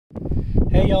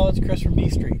y'all, it's Chris from B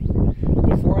Street.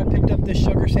 Before I picked up this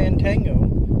Sugar Sand Tango,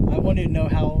 I wanted to know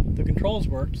how the controls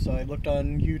worked, so I looked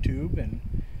on YouTube and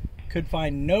could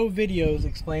find no videos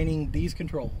explaining these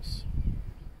controls.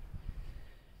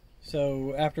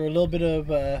 So after a little bit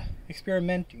of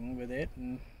experimenting with it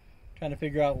and trying to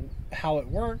figure out how it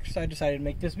works, I decided to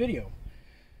make this video.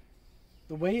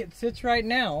 The way it sits right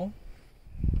now,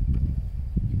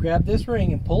 you grab this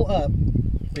ring and pull up,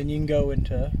 then you can go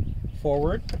into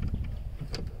forward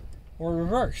or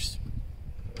reverse.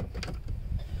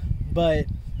 But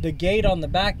the gate on the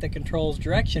back that controls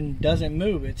direction doesn't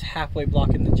move. It's halfway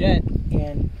blocking the jet,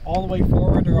 and all the way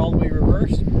forward or all the way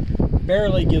reverse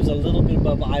barely gives a little bit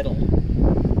above idle.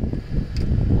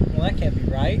 Well, that can't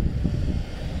be right.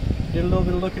 Did a little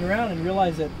bit of looking around and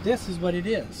realized that this is what it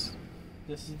is.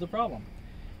 This is the problem.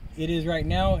 It is right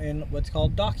now in what's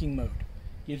called docking mode.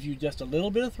 Gives you just a little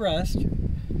bit of thrust,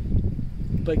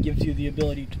 but gives you the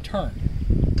ability to turn.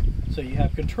 So you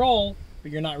have control,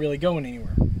 but you're not really going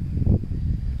anywhere.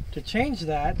 To change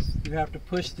that, you have to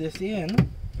push this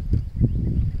in.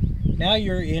 Now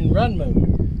you're in run mode.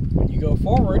 When you go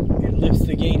forward, it lifts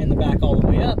the gate in the back all the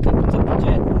way up, opens up the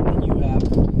jet, and then you have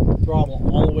throttle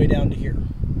all the way down to here.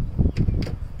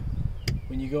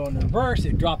 When you go in reverse,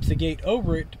 it drops the gate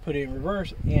over it to put it in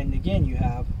reverse, and again you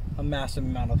have a massive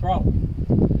amount of throttle.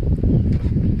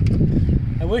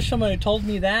 I wish someone had told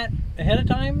me that ahead of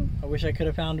time. I wish I could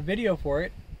have found a video for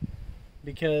it,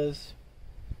 because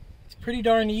it's pretty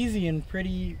darn easy and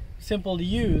pretty simple to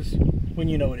use when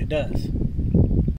you know what it does.